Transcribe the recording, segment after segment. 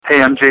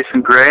Hey, I'm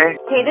Jason Gray.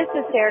 Hey, this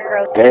is Sarah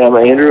Gross. Hey, I'm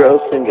Andrew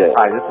Osinga.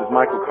 Hi, this is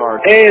Michael Carr.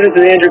 Hey, this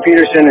is Andrew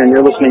Peterson, and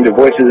you're listening to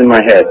Voices in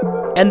My Head.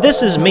 And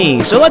this is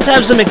me, so let's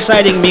have some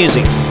exciting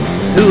music.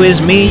 Who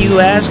is me, you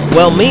ask?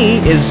 Well,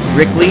 me is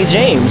Rick Lee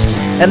James,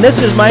 and this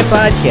is my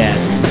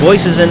podcast,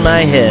 Voices in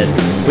My Head.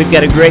 We've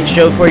got a great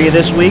show for you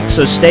this week,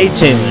 so stay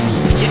tuned.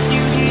 If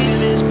you hear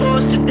this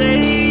voice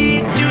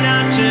today, do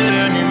not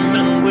turn and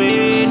run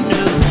away,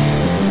 no.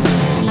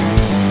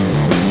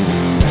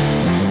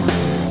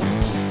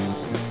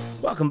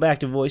 Welcome back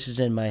to Voices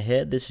in My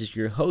Head. This is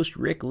your host,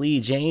 Rick Lee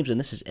James, and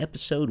this is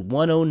episode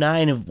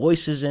 109 of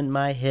Voices in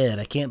My Head.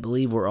 I can't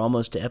believe we're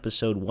almost to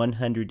episode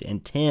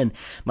 110.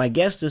 My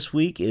guest this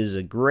week is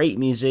a great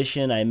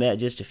musician I met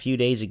just a few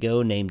days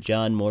ago named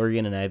John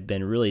Morgan, and I've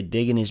been really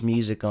digging his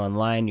music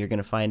online. You're going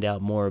to find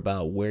out more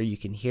about where you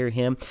can hear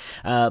him.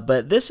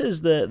 But this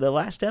is the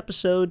last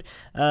episode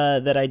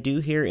that I do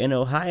here in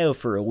Ohio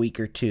for a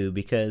week or two,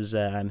 because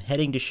I'm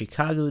heading to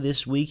Chicago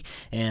this week,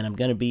 and I'm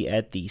going to be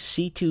at the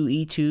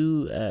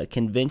C2E2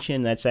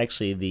 convention. That's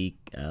actually the,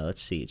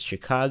 it's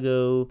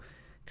Chicago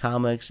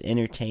Comics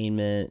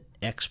Entertainment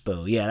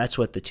Expo. Yeah, that's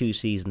what the two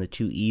C's and the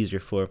two E's are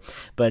for.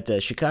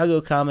 But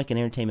Chicago Comic and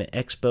Entertainment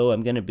Expo,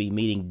 I'm going to be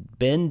meeting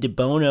Ben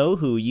DeBono,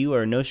 who you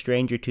are no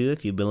stranger to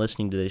if you've been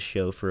listening to this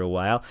show for a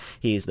while.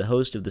 He is the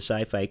host of the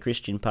Sci-Fi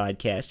Christian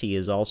podcast. He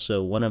is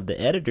also one of the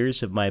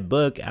editors of my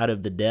book, Out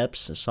of the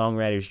Depths, A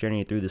Songwriter's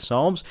Journey Through the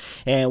Psalms.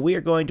 And we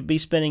are going to be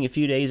spending a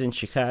few days in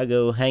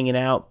Chicago hanging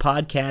out,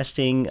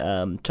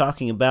 podcasting,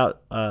 talking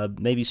about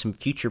maybe some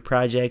future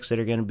projects that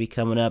are going to be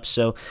coming up.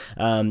 So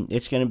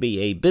it's going to be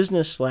a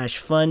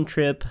business/fun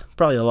trip,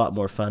 probably a lot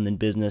more fun than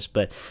business,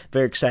 but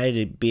very excited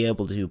to be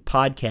able to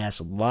podcast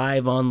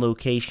live on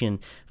location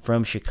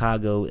from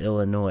Chicago,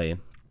 Illinois.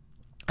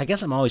 I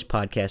guess I'm always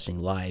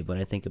podcasting live when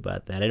I think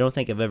about that. I don't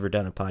think I've ever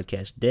done a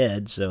podcast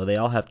dead, so they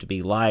all have to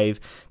be live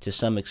to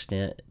some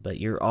extent, but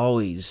you're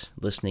always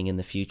listening in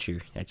the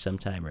future at some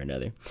time or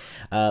another.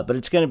 But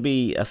it's going to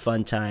be a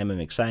fun time.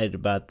 I'm excited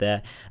about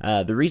that.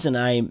 The reason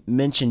I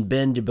mentioned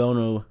Ben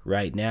DeBono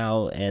right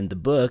now and the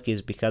book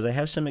is because I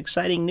have some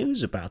exciting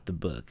news about the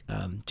book.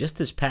 Just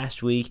this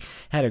past week,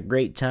 had a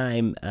great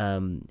time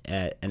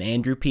at an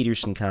Andrew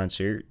Peterson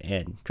concert,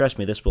 and trust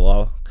me, this will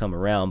all come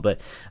around, but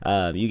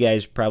you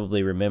guys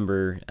probably remember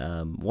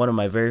one of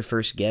my very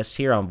first guests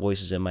here on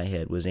Voices in My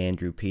Head was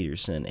Andrew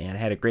Peterson, and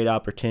I had a great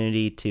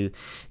opportunity to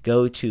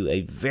go to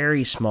a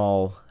very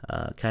small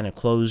kind of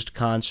closed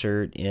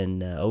concert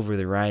in over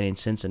the Rhine in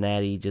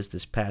Cincinnati just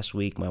this past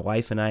week. My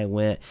wife and I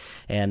went,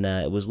 and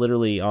it was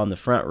literally on the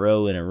front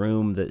row in a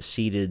room that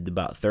seated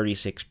about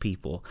 36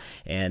 people,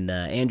 and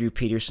Andrew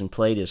Peterson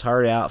played his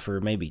heart out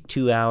for maybe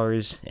 2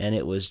 hours, and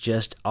it was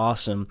just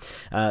awesome.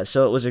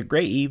 So it was a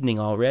great evening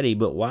already,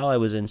 but while I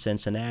was in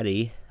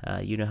Cincinnati,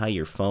 you know how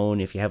your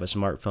phone, if you have a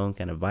smartphone,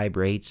 kind of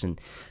vibrates,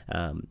 and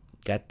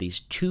got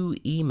these 2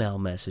 email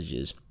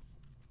messages.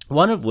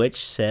 One of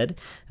which said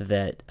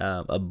that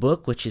a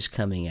book which is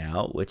coming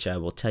out, which I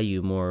will tell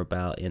you more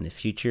about in the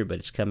future, but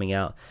it's coming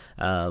out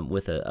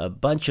with a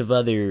bunch of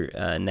other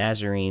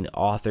Nazarene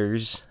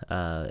authors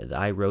that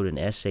I wrote an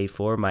essay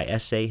for. My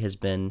essay has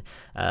been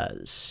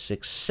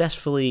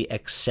successfully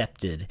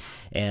accepted,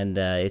 and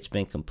it's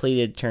been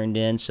completed, turned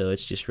in, so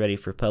it's just ready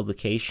for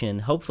publication.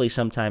 Hopefully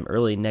sometime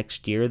early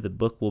next year, the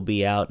book will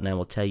be out, and I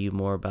will tell you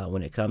more about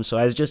when it comes. So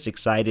I was just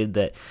excited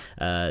that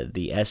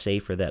the essay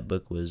for that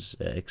book was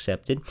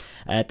accepted.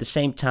 At the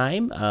same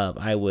time,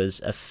 I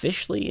was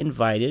officially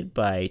invited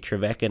by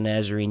Trevecca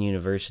Nazarene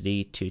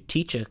University to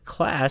teach a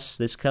class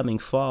this coming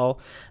fall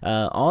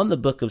on the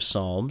Book of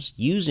Psalms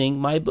using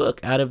my book,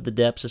 Out of the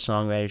Depths, A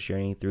Songwriter's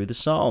Journey Through the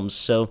Psalms.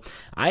 So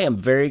I am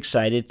very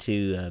excited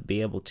to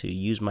be able to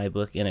use my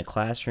book in a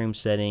classroom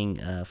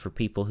setting for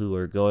people who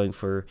are going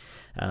for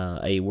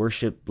a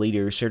worship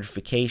leader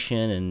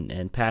certification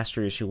and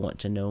pastors who want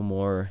to know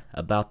more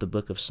about the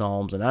Book of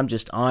Psalms, and I'm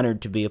just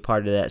honored to be a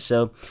part of that.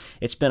 So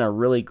it's been a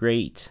really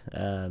great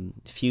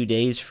few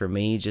days for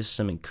me, just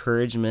some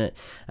encouragement.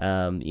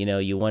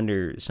 You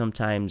wonder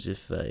sometimes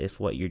if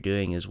what you're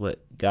doing is what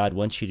God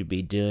wants you to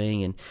be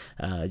doing, and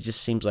it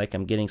just seems like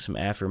I'm getting some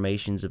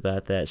affirmations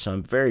about that, so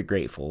I'm very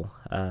grateful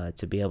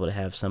to be able to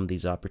have some of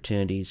these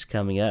opportunities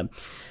coming up.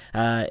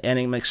 And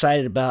I'm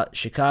excited about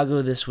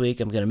Chicago this week.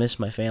 I'm going to miss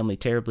my family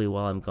terribly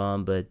while I'm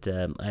gone, but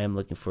I am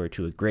looking forward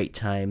to a great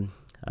time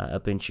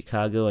up in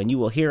Chicago, and you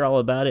will hear all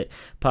about it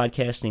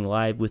podcasting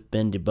live with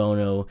Ben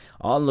DeBono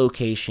on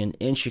location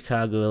in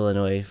Chicago,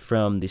 Illinois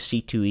from the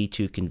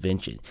C2E2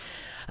 convention.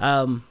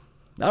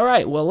 All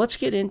right, well, let's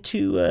get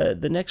into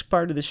the next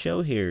part of the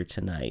show here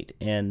tonight,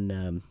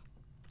 and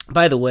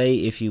By the way,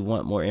 if you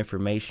want more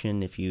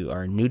information, if you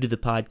are new to the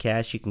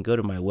podcast, you can go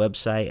to my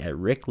website at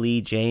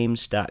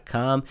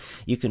rickleejames.com.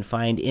 You can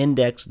find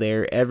index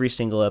there every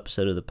single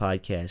episode of the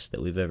podcast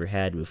that we've ever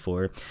had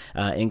before,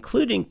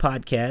 including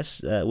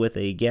podcasts with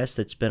a guest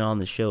that's been on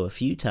the show a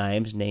few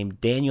times named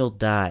Daniel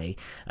Dye.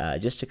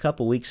 Just a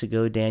couple weeks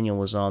ago, Daniel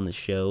was on the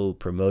show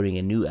promoting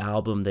a new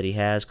album that he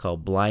has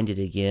called Blinded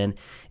Again.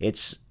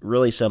 It's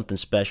really something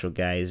special,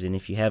 guys, and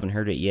if you haven't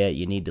heard it yet,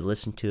 you need to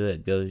listen to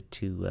it. Go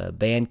to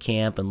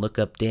Bandcamp and look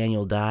up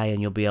Daniel Dye,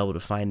 and you'll be able to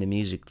find the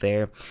music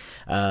there.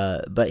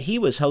 But he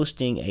was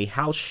hosting a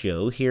house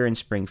show here in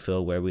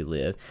Springfield where we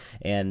live,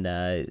 and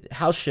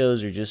house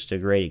shows are just a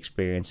great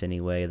experience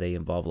anyway. They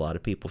involve a lot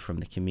of people from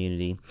the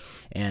community,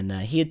 and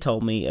he had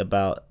told me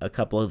about a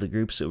couple of the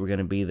groups that were going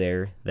to be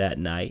there that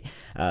night.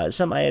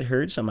 Some I had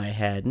heard, some I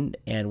hadn't,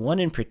 and one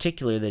in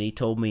particular that he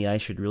told me I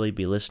should really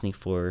be listening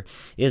for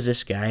is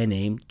this guy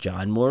named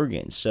John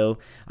Morgan. So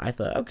I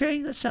thought,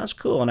 okay, that sounds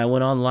cool, and I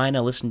went online,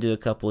 I listened to a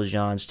couple of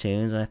John's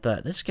tunes, and I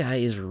thought, this guy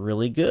is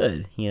really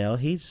good. You know,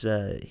 he's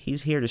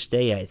here to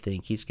stay, I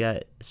think. He's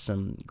got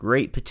some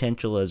great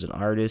potential as an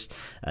artist.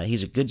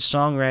 He's a good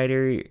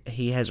songwriter.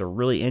 He has a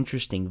really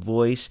interesting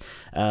voice,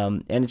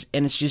 and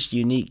it's just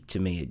unique to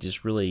me. It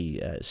just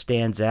really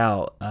stands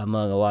out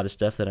among a lot of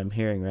stuff that I'm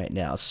hearing right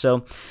now.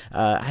 So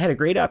I had a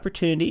great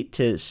opportunity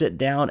to sit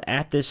down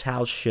at this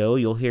house show.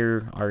 You'll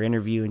hear our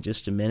interview in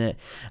just a minute.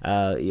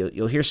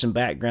 You'll hear some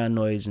background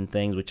noise and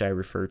things, which I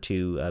refer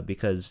to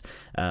because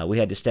we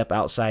had to step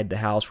outside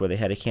the house where they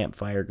had a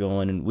campfire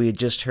going, and we had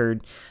just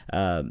heard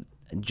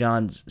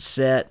John's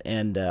set,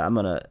 and I'm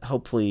going to,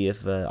 hopefully,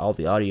 if all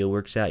the audio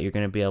works out, you're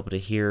going to be able to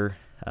hear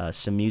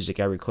some music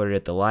I recorded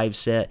at the live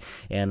set,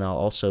 and I'll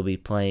also be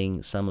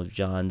playing some of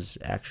John's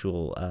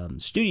actual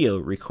studio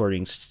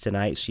recordings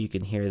tonight, so you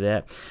can hear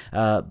that.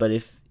 But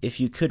if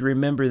you could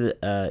remember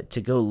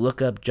to go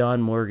look up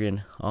John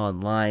Morgan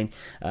online.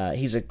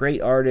 He's a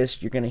great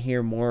artist. You're going to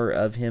hear more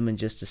of him in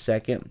just a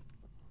second.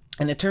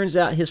 And it turns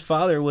out his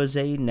father was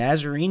a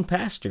Nazarene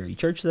pastor,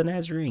 Church of the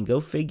Nazarene. Go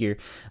figure.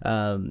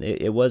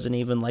 It wasn't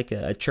even like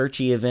a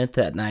churchy event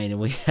that night, and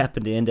we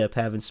happened to end up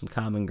having some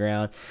common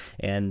ground.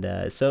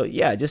 And so,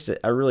 yeah, just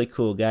a really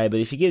cool guy.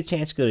 But if you get a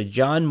chance, go to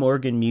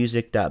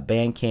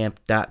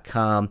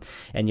johnmorganmusic.bandcamp.com,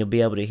 and you'll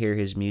be able to hear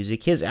his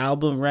music. His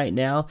album right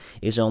now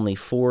is only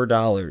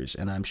 $4,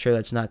 and I'm sure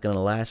that's not going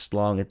to last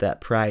long at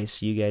that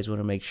price. You guys want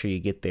to make sure you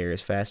get there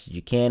as fast as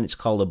you can. It's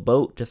called A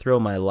Boat to Throw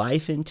My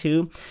Life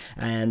Into.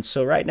 And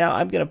so right now,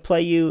 I'm going to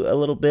play you a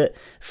little bit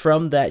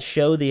from that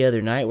show the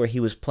other night where he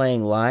was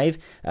playing live,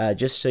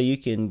 just so you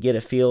can get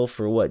a feel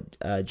for what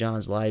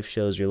John's live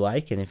shows are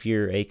like. And if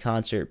you're a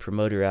concert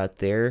promoter out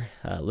there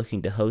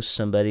looking to host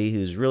somebody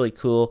who's really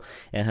cool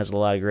and has a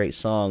lot of great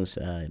songs,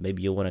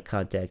 maybe you'll want to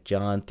contact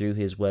John through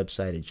his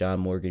website at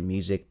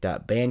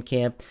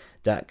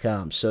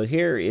johnmorganmusic.bandcamp.com. So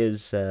here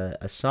is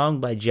a song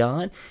by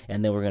John,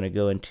 and then we're going to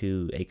go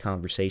into a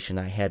conversation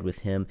I had with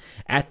him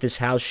at this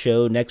house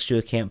show next to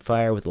a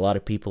campfire with a lot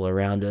of people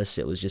around us.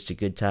 It was just a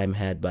good time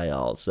had by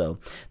all. So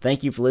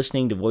thank you for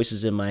listening to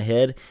Voices in My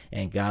Head,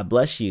 and God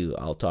bless you.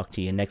 I'll talk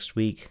to you next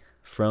week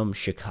from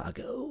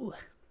Chicago.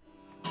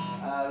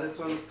 This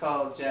one's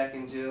called Jack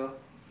and Jill.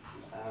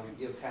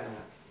 You'll get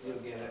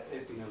it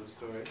if you know the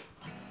story.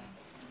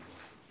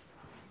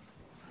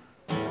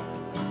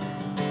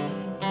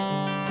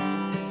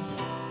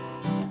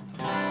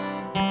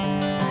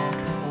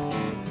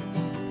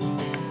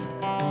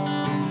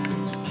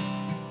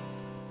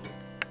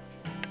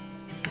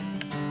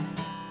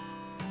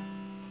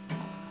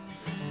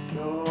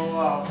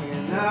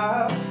 Walking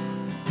up,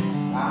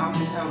 I'm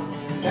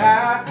tumbling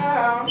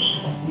down,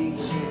 meet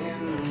you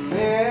in the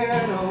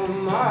middle.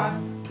 My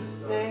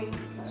name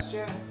is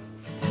Jack.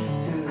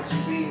 Could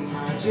you be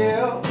my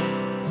Jill?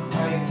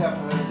 Are you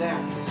tougher than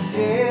this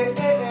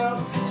hill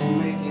to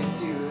make it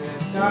to the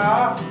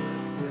top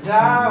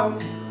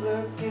without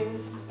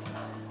looking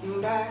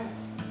back?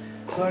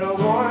 But I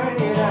warn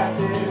you that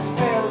this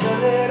feels a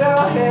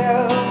little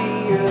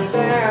heavier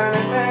than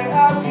it may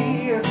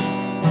appear.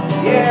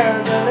 Yeah,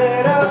 it's a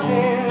little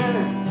thin,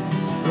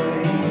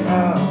 way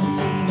up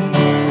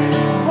here.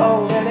 It's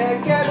cold and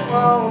it gets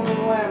lonely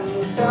when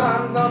the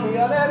sun's on the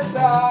other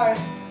side.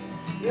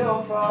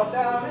 You'll fall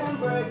down and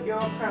break your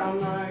crown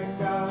like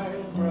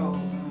I broke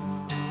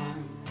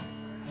mine.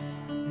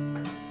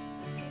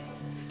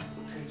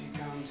 Could you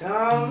come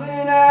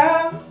tumbling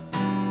out?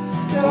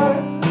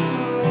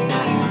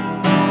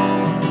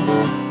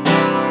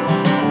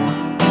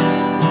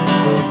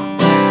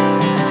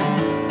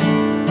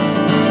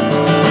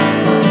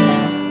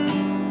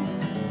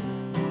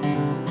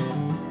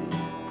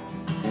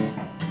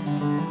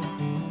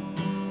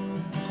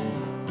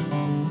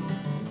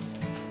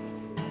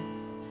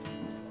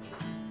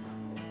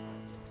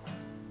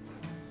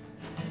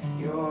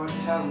 You're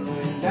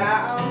tumbling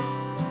down,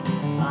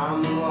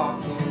 I'm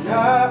walking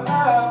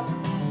up,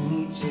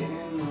 meet you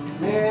in the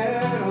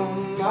middle.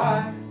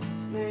 My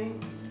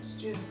name's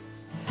Jill.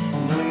 I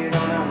know you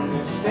don't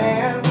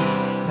understand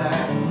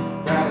that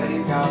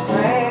gravity's got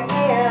plans. I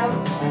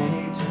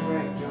hate to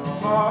break your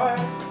heart,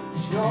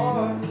 but you're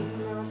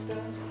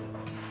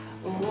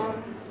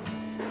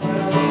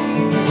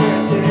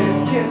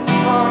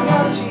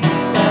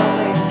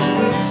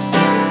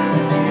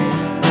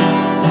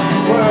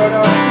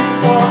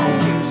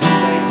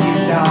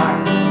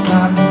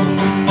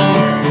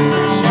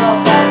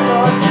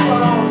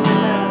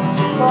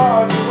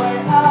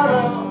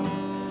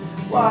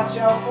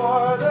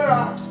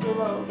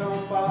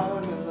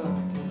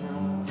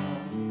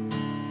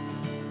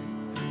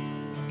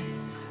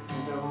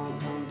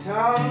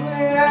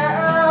only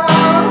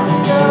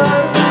after you.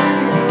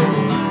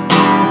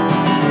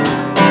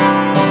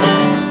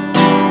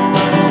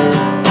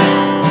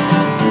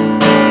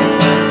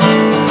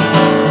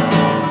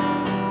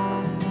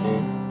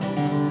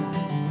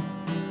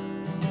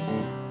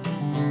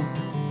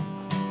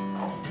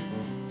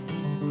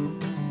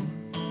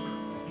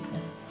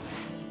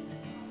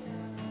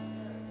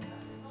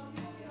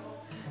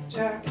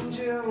 Jack and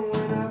Jill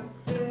went up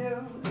the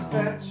hill to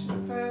fetch a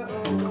pail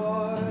of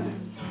water.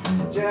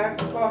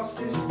 Jack lost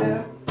his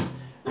step,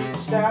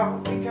 reached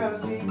out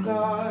because he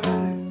thought a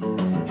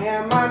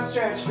hand might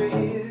stretch for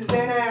his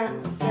in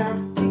an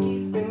attempt to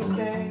keep him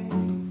steady.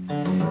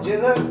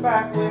 Jill looked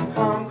back with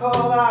calm, cold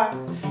eyes,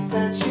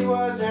 said she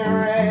wasn't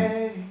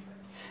ready.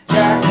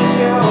 Jack and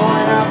Jill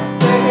went up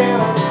the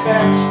hill to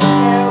fetch a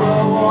pail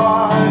of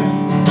water.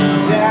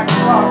 Jack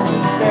lost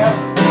his step,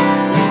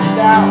 reached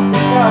out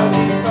because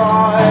he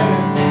thought a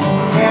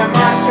hand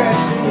might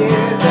stretch for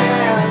his in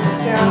an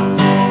attempt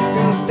to keep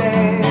him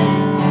steady.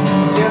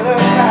 Jill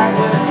looked back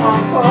with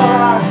calm, cold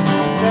eyes,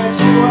 said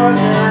she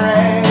wasn't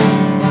ready.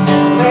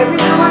 Maybe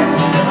when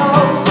you're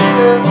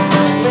older,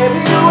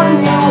 maybe when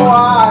you're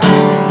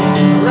wiser.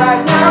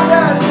 Right now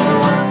doesn't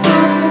work for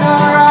you, no,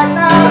 right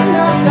now's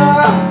not the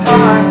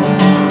time.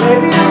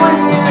 Maybe when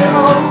you're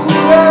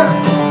older,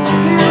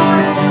 maybe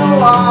when you're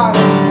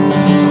wiser.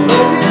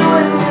 Maybe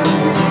when you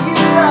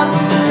figure out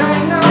this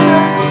ain't no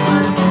mercy for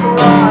you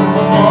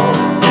anymore.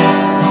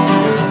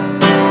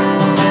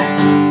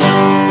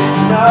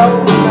 No,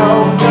 no,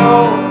 no.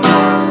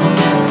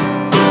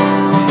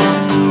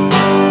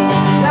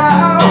 No,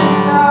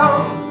 no,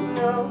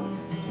 no.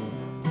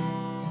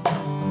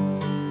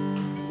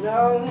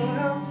 No,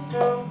 no,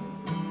 no.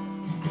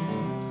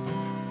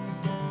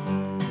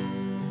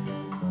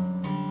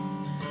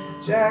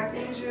 Jack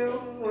and Jill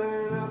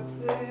went up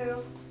the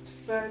hill to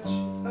fetch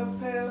a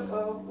pail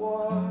of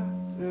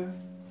water.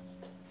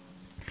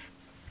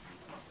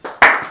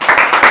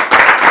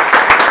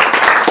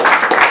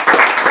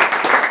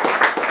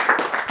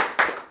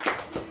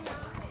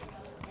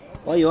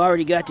 Well, you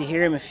already got to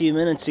hear him a few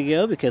minutes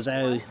ago because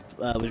I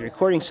was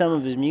recording some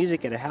of his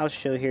music at a house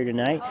show here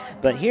tonight.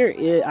 But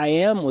I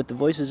am with the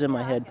Voices in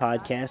My Head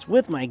podcast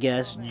with my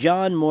guest,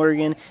 John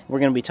Morgan. We're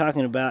going to be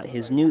talking about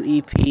his new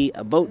EP,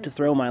 A Boat to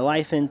Throw My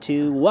Life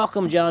Into.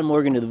 Welcome, John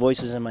Morgan, to the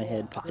Voices in My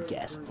Head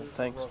podcast. Well,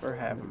 thanks for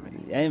having me.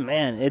 Hey,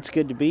 man, it's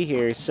good to be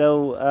here.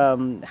 So,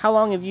 how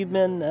long have you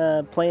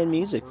been playing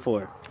music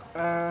for?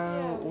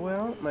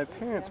 Well, my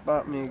parents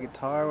bought me a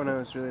guitar when I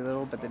was really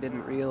little, but they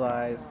didn't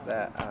realize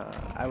that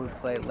I would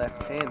play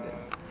left-handed.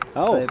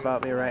 Oh. So they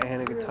bought me a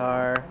right-handed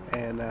guitar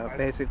and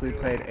basically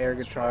played air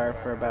guitar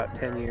for about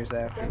 10 years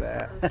after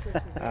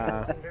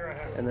that.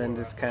 And then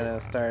just kind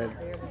of started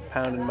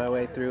pounding my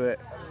way through it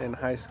in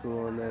high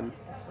school, and then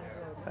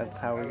that's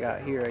how we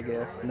got here, I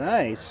guess.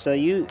 Nice. So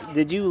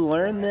did you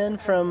learn then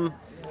from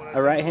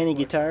a right-handed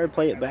guitar,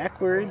 play it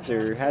backwards,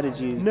 or how did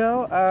you?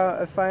 No,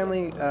 I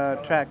finally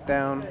tracked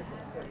down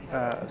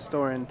a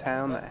store in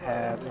town that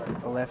had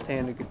a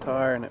left-handed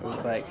guitar, and it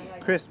was like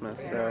Christmas,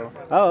 so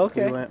Oh,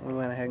 okay. we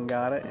went ahead and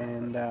got it,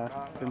 and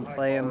been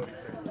playing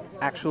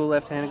actual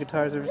left-handed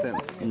guitars ever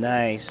since.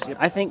 Nice.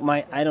 I think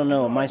I don't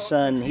know, my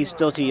son, he's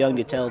still too young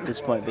to tell at this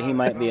point, but he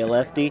might be a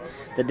lefty.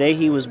 The day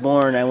he was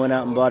born, I went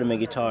out and bought him a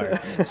guitar.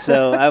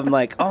 So I'm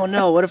like, oh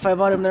no, what if I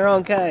bought him the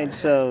wrong kind?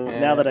 So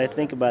now that I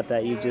think about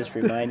that, you've just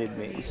reminded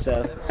me.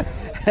 So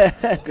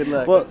Good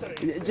luck. Well,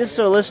 just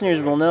so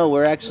listeners will know,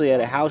 we're actually at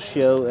a house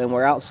show, and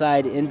we're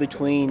outside in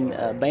between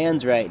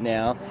bands right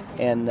now,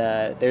 and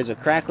there's a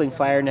crackling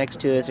fire next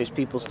to us. There's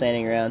people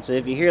standing around, so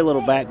if you hear a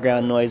little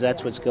background noise,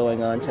 that's what's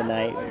going on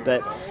tonight.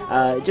 But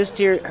just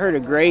heard a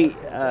great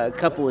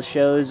couple of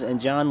shows, and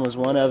John was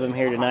one of them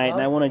here tonight,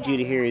 and I wanted you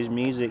to hear his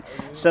music.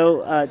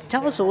 So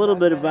tell us a little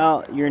bit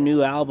about your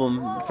new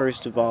album,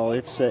 first of all.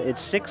 It's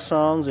 6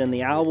 songs, and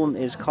the album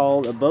is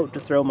called A Boat to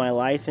Throw My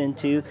Life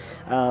Into.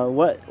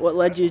 What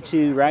led you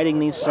to writing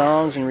these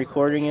songs and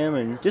recording them,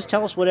 and just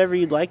tell us whatever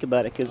you'd like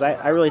about it, because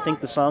I really think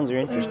the songs are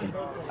interesting.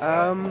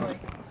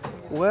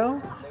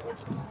 Well,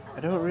 I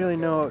don't really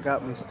know what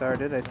got me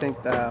started. I think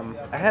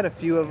I had a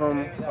few of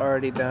them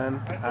already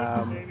done,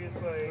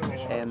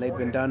 and they'd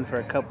been done for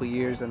a couple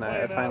years, and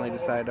I finally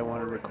decided I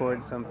wanted to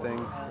record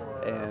something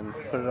and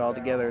put it all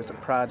together as a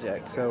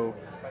project. So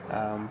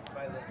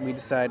we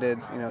decided,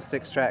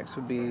 6 tracks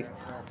would be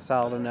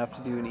solid enough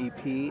to do an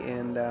EP,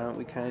 and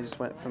we kind of just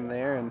went from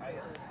there, and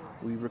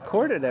we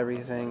recorded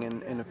everything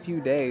in a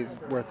few days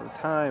worth of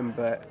time,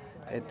 but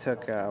it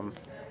took,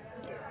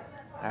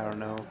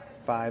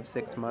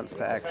 5-6 months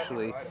to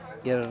actually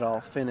get it all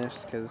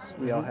finished, because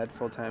we all had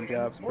full-time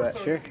jobs. But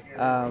Sure.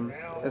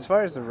 As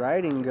far as the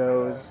writing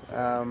goes,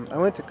 I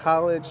went to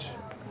college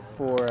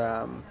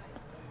for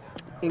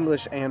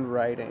English and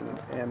writing,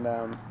 and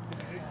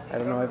I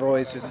don't know, I've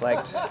always just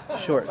liked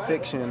short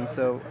fiction,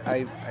 so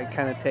I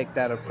kind of take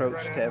that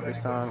approach to every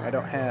song. I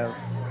don't have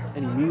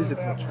any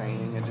musical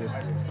training, it's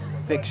just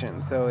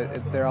fiction, so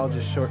they're all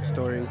just short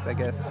stories, I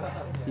guess,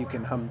 you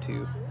can hum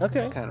to.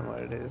 Okay. That's kind of what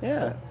it is.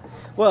 Yeah.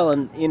 Well,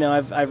 and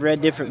I've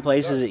read different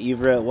places that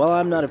you've wrote. Well,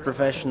 I'm not a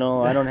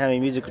professional. I don't have any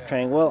musical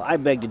training. Well, I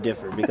beg to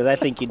differ because I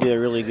think you do a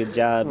really good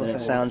job, and it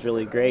sounds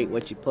really great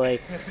what you play.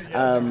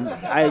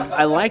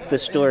 I like the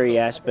story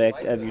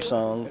aspect of your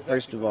song,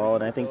 first of all,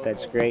 and I think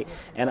that's great.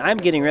 And I'm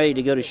getting ready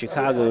to go to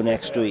Chicago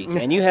next week,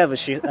 and you have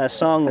a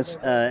song that's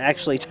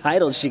actually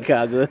titled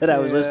Chicago that I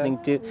was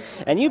listening to,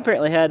 and you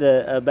apparently had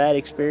a bad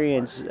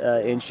experience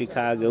in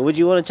Chicago. Would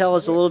you want to tell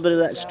us a little bit of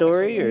that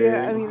story? Or?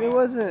 Yeah, I mean, it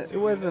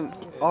wasn't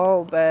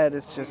all bad.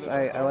 It's just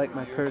I like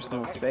my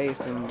personal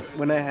space, and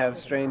when I have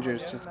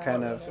strangers just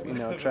kind of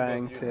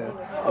trying to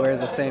wear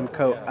the same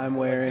coat I'm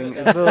wearing,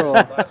 it's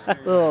a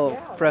little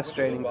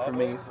frustrating for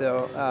me.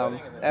 So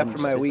after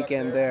my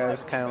weekend there, I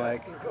was kind of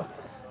like,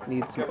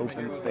 need some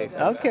open space.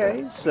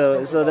 Okay,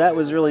 so that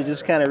was really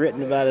just kind of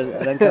written about an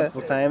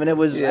uncomfortable time, and it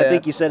was I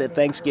think you said at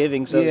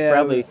Thanksgiving, so it was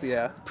probably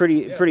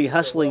pretty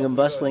hustling and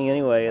bustling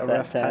anyway at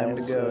that time.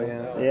 To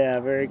go, yeah,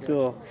 very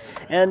cool.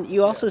 And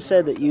you also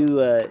said that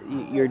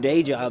your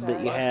day job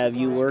that you have,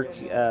 you work.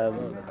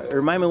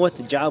 Remind me what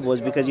the job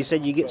was, because you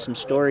said you get some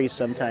stories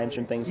sometimes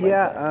from things like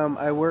that. Yeah,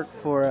 I work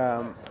for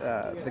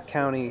the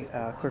county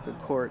clerk of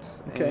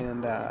courts,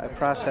 and I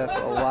process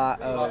a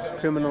lot of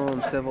criminal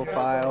and civil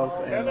files,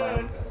 and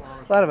a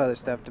lot of other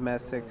stuff,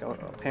 domestic,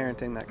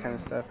 parenting, that kind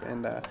of stuff.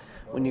 And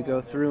when you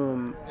go through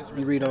them,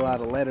 you read a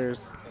lot of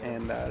letters,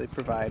 and they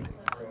provide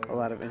a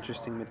lot of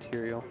interesting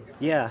material.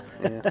 Yeah.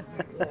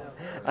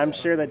 I'm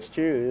sure that's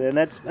true, and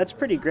that's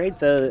pretty great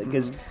though,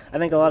 because I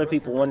think a lot of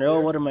people wonder,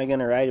 what am I going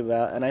to write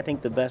about? And I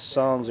think the best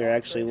songs are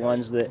actually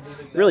ones that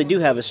really do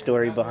have a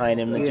story behind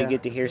them, that you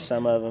get to hear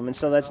some of them, and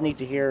so that's neat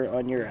to hear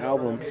on your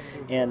album.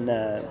 And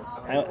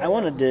I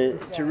wanted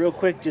to real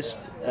quick just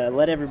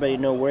let everybody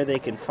know where they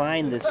can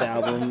find this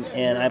album,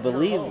 and I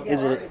believe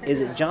is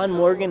it John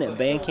Morgan at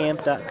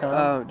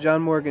Bandcamp.com?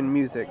 John Morgan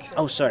Music.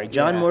 Oh, sorry,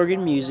 John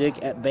Morgan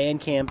Music at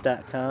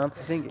Bandcamp.com. I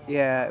think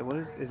what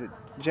is it?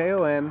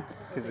 Jon,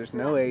 because there's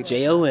no H.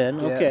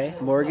 Jon, okay.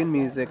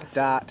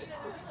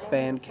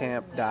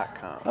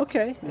 Morganmusic.bandcamp.com.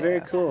 Okay, very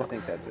cool. I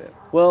think that's it.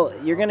 Well,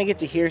 you're going to get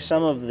to hear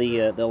some of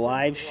the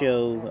live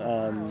show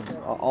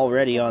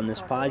already on this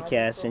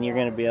podcast, and you're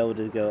going to be able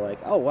to go like,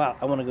 oh, wow,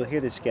 I want to go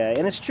hear this guy.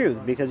 And it's true,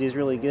 because he's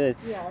really good.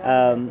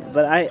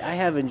 But I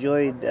have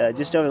enjoyed,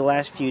 just over the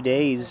last few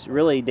days,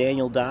 really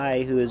Daniel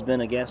Dye, who has been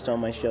a guest on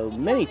my show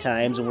many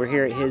times, and we're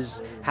here at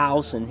his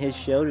house and his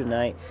show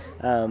tonight.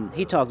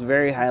 He talked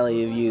very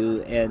highly of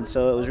you, and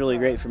so it was really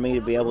great for me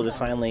to be able to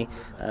finally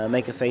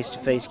make a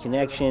face-to-face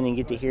connection and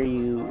get to hear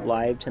you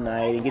live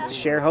tonight, and get to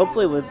share,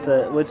 hopefully,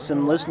 with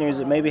some listeners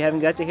that maybe haven't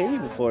got to hear you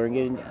before, and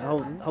getting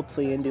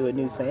hopefully into a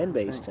new fan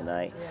base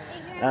tonight.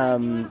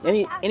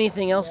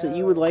 Anything else that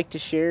you would like to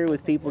share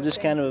with people, just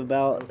kind of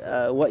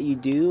about what you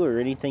do, or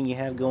anything you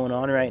have going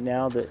on right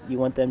now that you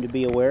want them to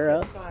be aware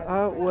of?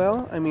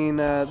 Well, I mean,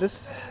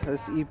 this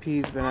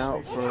EP's been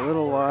out for a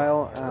little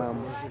while.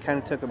 Kind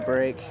of took a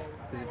break.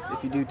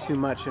 If you do too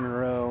much in a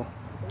row,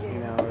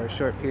 or a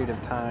short period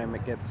of time,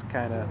 it gets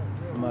kind of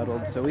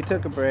muddled. So we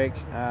took a break.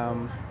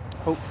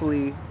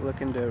 Hopefully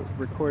looking to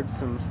record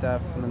some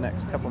stuff in the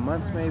next couple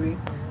months, maybe.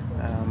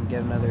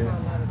 Get another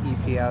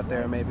EP out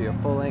there, maybe a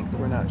full length.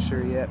 We're not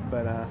sure yet,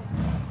 but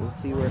we'll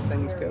see where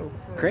things go.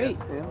 Great.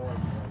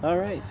 All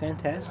right,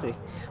 fantastic.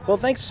 Well,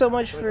 thanks so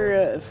much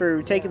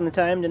for taking the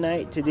time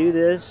tonight to do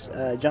this.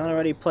 John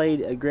already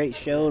played a great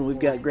show, and we've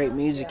got great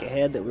music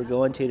ahead that we're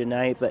going to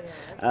tonight. But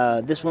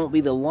this won't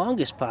be the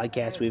longest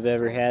podcast we've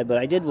ever had. But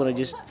I did want to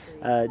just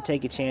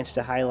take a chance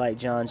to highlight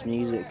John's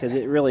music, because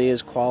it really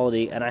is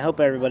quality, and I hope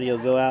everybody will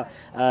go out.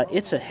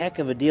 It's a heck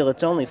of a deal.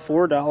 It's only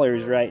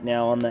 $4 right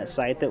now on that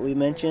site that we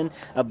mentioned,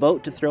 A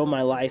Boat to Throw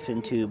My Life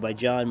Into by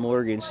John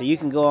Morgan. So you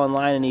can go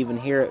online and even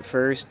hear it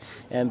first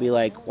and be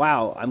like,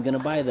 wow, I'm going to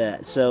buy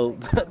that. So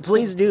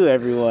please do,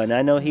 everyone.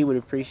 I know he would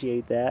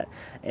appreciate that.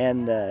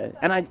 And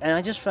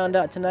I just found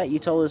out tonight, you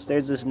told us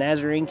there's this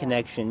Nazarene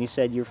connection. You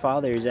said your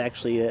father is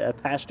actually a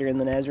pastor in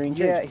the Nazarene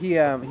Church.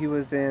 Yeah, he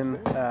was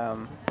in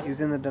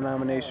the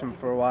denomination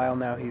for a while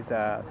now. He's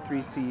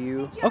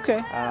 3CU.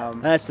 Okay.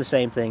 That's the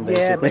same thing,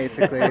 basically. Yeah,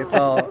 basically. It's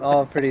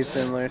all pretty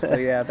similar. So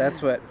yeah,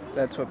 that's what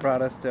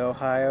brought us to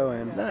Ohio,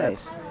 and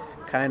nice. That's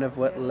kind of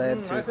what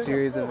led to a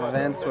series of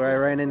events where I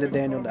ran into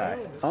Daniel Dye.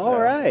 All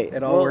right.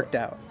 It all worked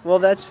out. Well,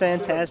 that's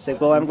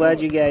fantastic. Well, I'm glad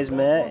you guys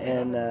met,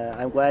 and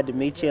I'm glad to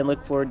meet you, and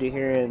look forward to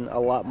hearing a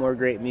lot more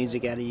great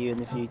music out of you in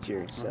the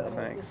future. So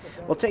thanks.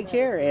 Well, take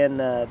care,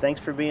 and thanks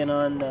for being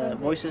on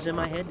Voices in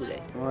My Head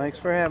today. Well, thanks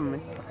for having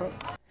me.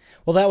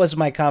 Well, that was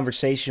my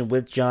conversation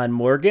with John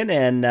Morgan,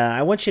 and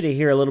I want you to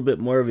hear a little bit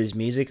more of his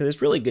music, because it's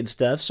really good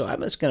stuff. So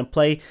I'm just going to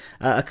play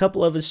a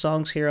couple of his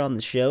songs here on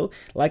the show.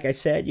 Like I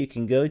said, you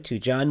can go to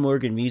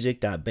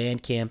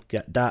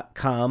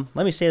johnmorganmusic.bandcamp.com.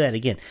 Let me say that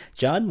again,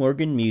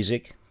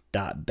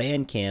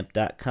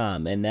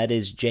 johnmorganmusic.bandcamp.com, and that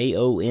is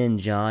Jon,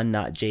 John,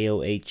 not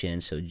John,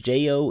 so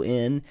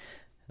Jon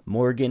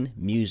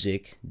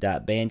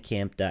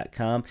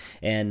morganmusic.bandcamp.com,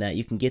 and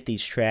you can get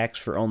these tracks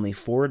for only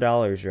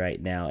 $4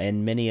 right now,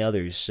 and many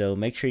others. So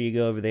make sure you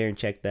go over there and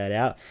check that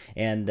out.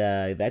 And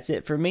that's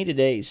it for me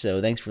today.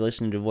 So thanks for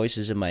listening to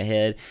Voices in My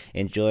Head.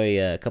 Enjoy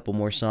a couple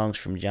more songs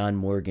from John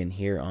Morgan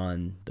here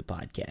on the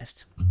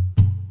podcast.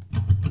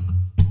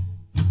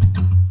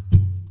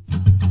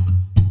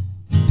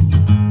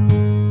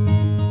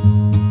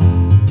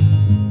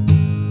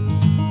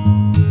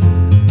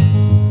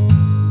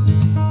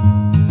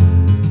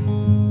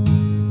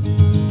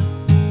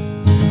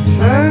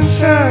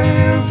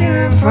 Sunshine, I'm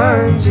feeling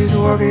fine, just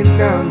walking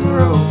down the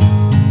road.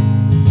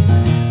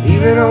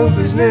 Leaving old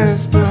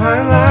business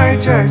behind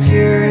like tracks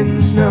here in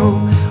the snow.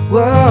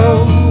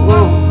 Whoa,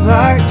 whoa,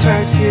 like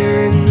tracks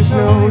here in the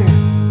snow, yeah.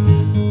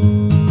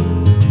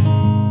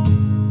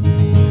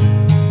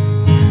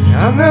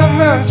 I'm not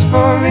much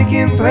for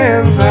making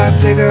plans, I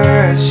take her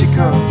as she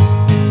comes.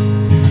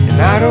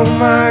 And I don't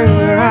mind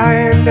where I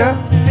end up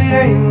if it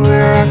ain't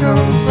where I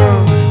come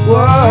from.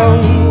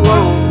 Whoa,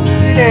 whoa,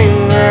 if it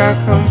ain't where I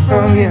come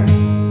from, yeah.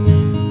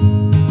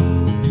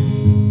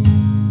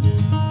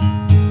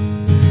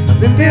 I've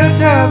been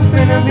built up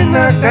and I've been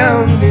knocked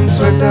down, been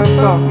swept up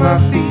off my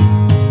feet.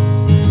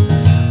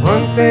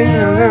 One thing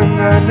I learned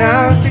by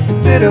now is take the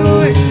bitter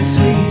with the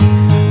sweet.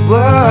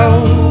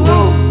 Whoa,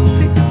 whoa,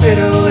 take the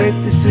bitter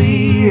with the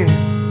sweet, yeah.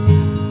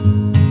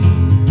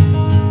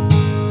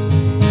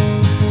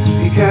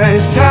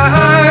 Because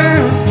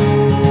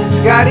time's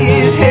got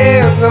his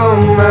hands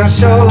on my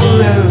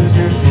shoulders,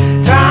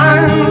 and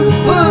time's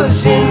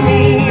pushing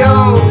me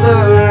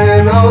older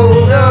and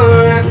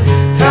older, and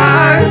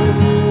time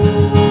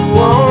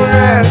won't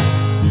rest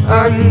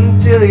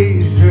until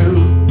he's through.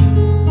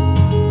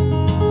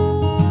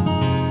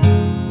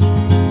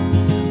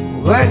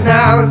 But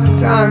now's the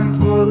time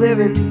for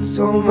living,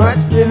 so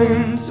much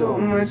living, so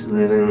much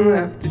living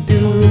left to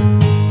do.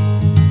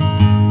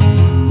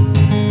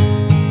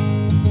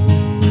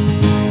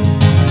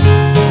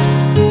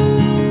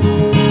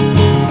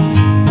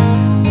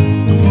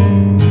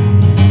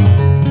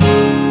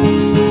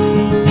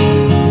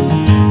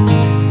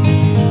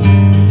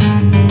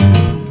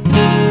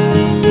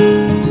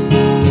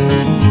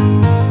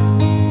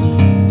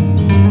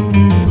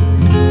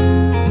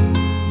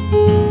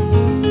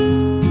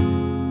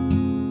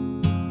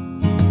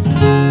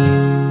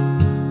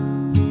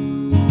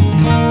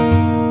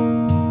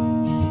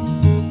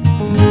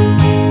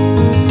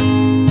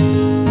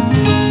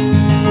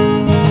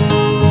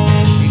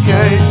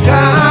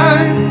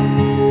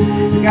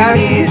 Got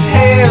his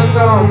hands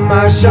on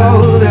my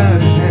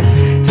shoulders,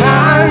 and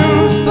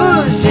time's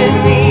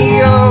pushing me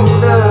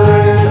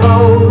older and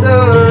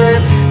older,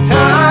 and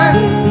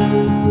time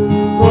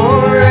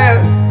won't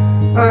rest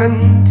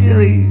until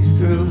he's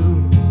through.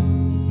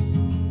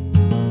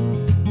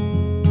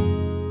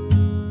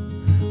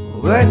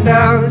 But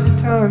now is the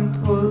time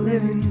for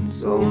living,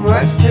 so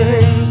much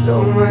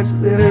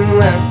living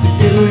left to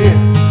do, yeah.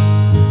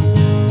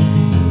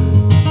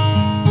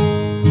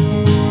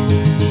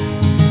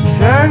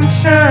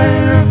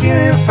 Sunshine, I'm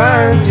feeling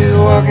fine, just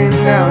walking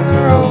down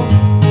the road.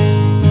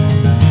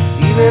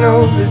 Leaving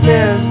old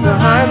business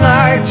behind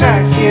like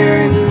tracks here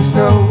in the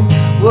snow.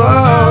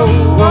 Whoa,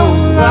 whoa,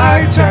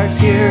 like tracks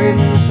here in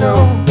the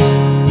snow.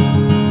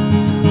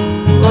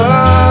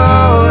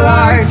 Whoa,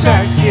 like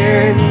tracks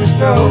here in the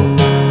snow.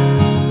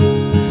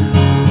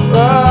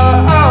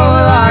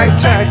 Whoa, like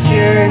tracks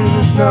here in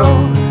the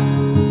snow.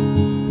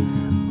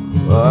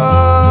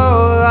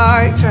 Whoa,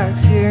 like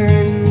tracks here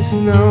in the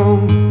snow.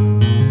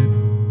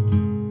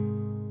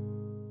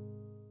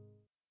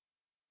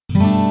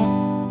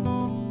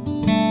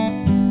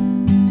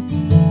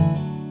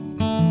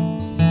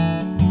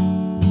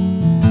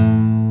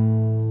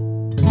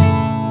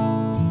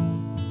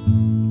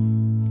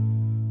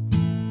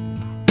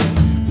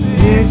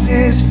 This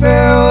is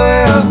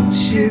farewell,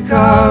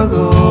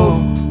 Chicago.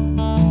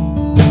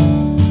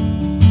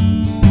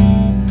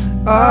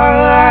 Our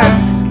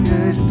last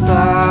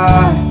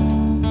goodbye.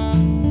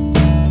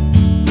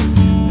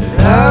 I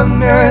love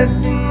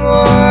nothing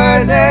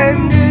more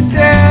than to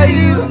tell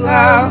you I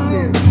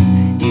miss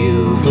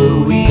you, but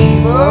we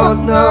both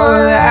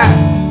know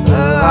that's a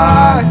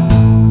lie.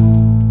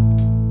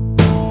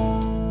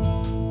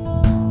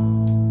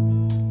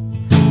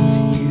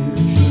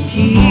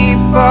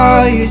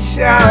 All your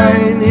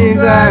shiny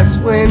glass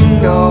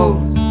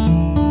windows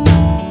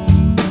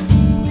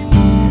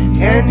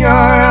and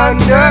your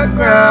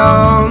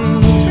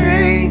underground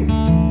train.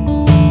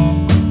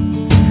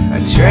 I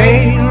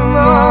trade them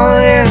all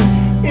in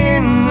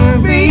the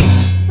beat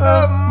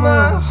of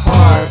my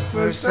heart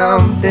for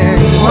something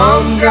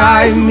won't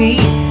drive me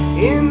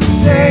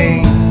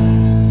insane.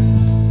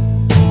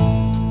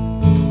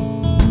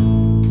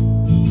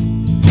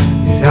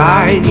 'Cause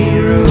I need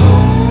room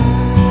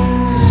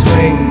to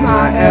swing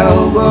my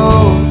elbow.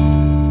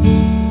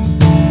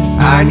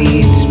 I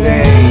need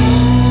space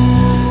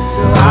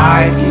so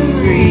I can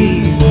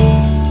breathe.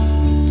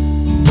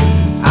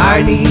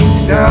 I need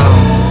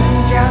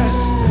something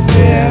just a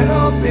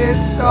little bit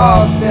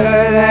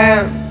softer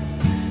than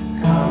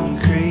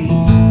concrete.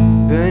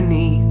 But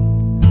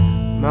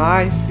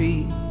my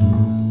feet.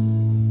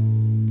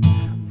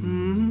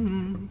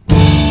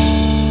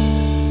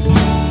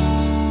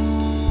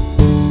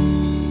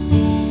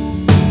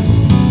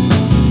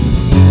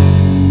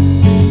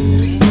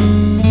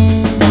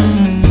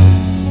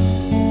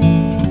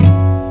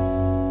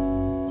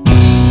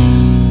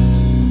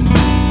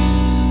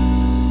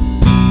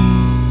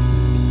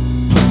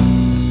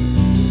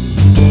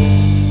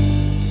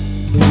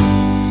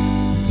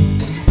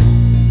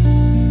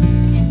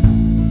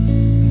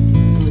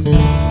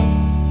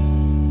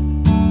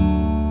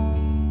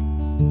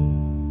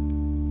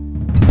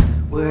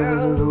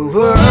 Well, the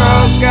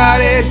world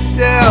got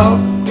itself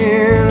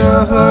in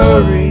a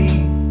hurry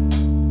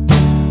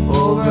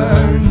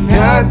over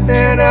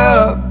nothing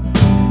of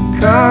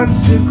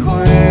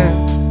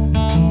consequence.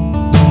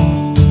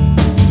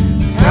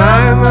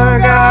 Time I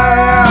got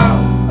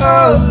out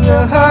of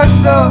the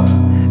hustle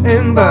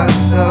and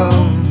bustle,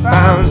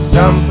 found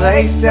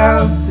someplace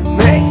else that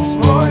makes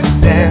more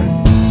sense.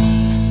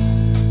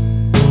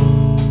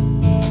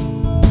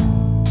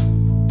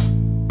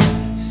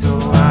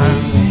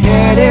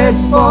 Headed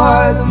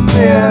for the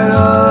middle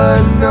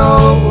of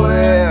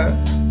nowhere,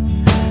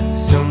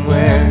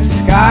 somewhere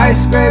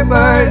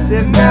skyscrapers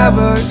have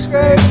never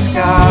scraped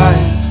sky,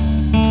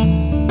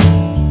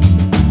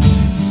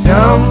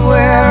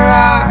 somewhere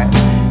I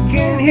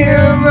can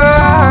hear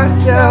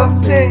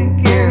myself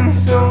thinking,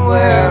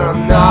 somewhere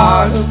I'm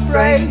not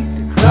afraid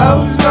to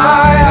close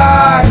my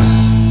eyes.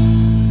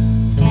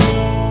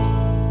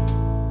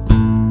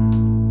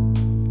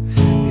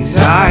 'Cause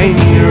I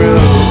need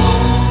room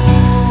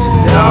to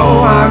know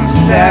I'm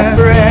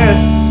separate.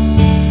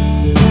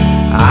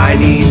 I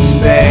need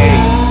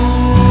space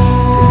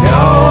to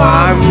know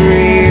I'm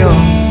real.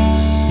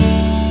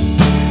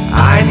 I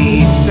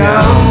need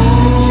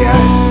something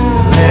just a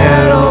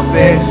little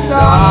bit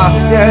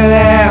softer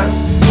than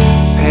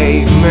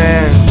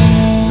pavement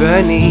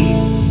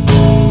beneath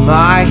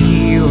my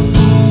heels.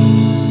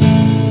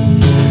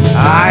 I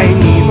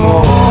need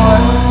more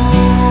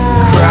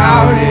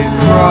crowded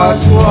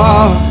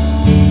crosswalks.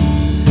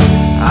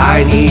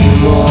 I need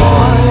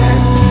more than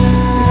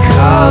the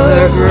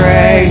color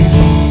gray.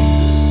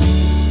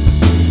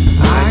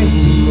 I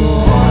need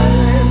more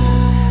than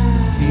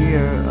the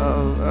fear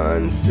of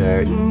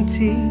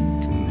uncertainty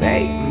to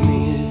make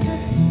me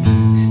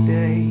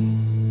stay.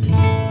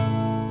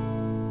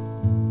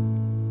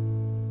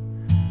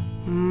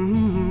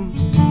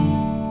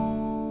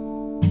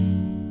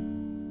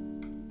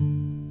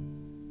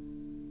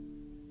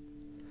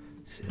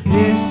 So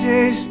this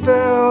is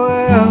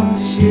farewell,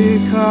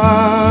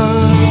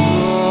 Chicago.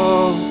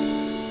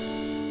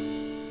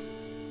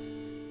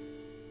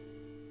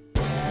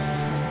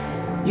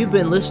 You've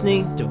been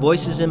listening to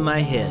Voices in My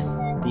Head,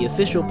 the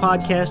official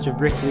podcast of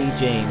Rick Lee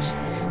James.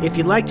 If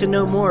you'd like to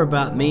know more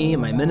about me,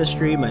 my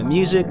ministry, my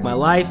music, my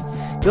life,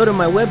 go to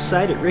my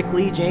website at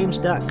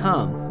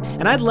rickleejames.com.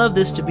 And I'd love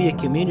this to be a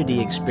community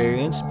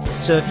experience,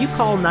 so if you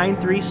call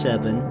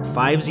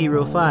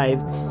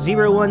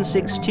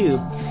 937-505-0162,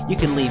 you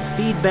can leave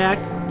feedback,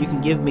 you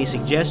can give me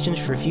suggestions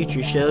for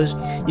future shows,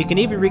 you can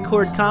even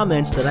record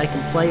comments that I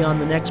can play on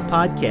the next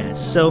podcast.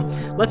 So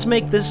let's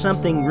make this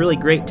something really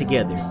great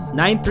together.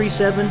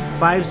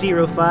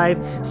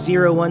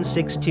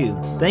 937-505-0162.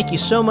 Thank you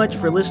so much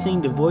for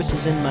listening to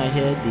Voices in My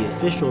Head, the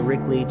official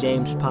Rick Lee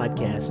James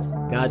podcast.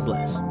 God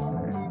bless.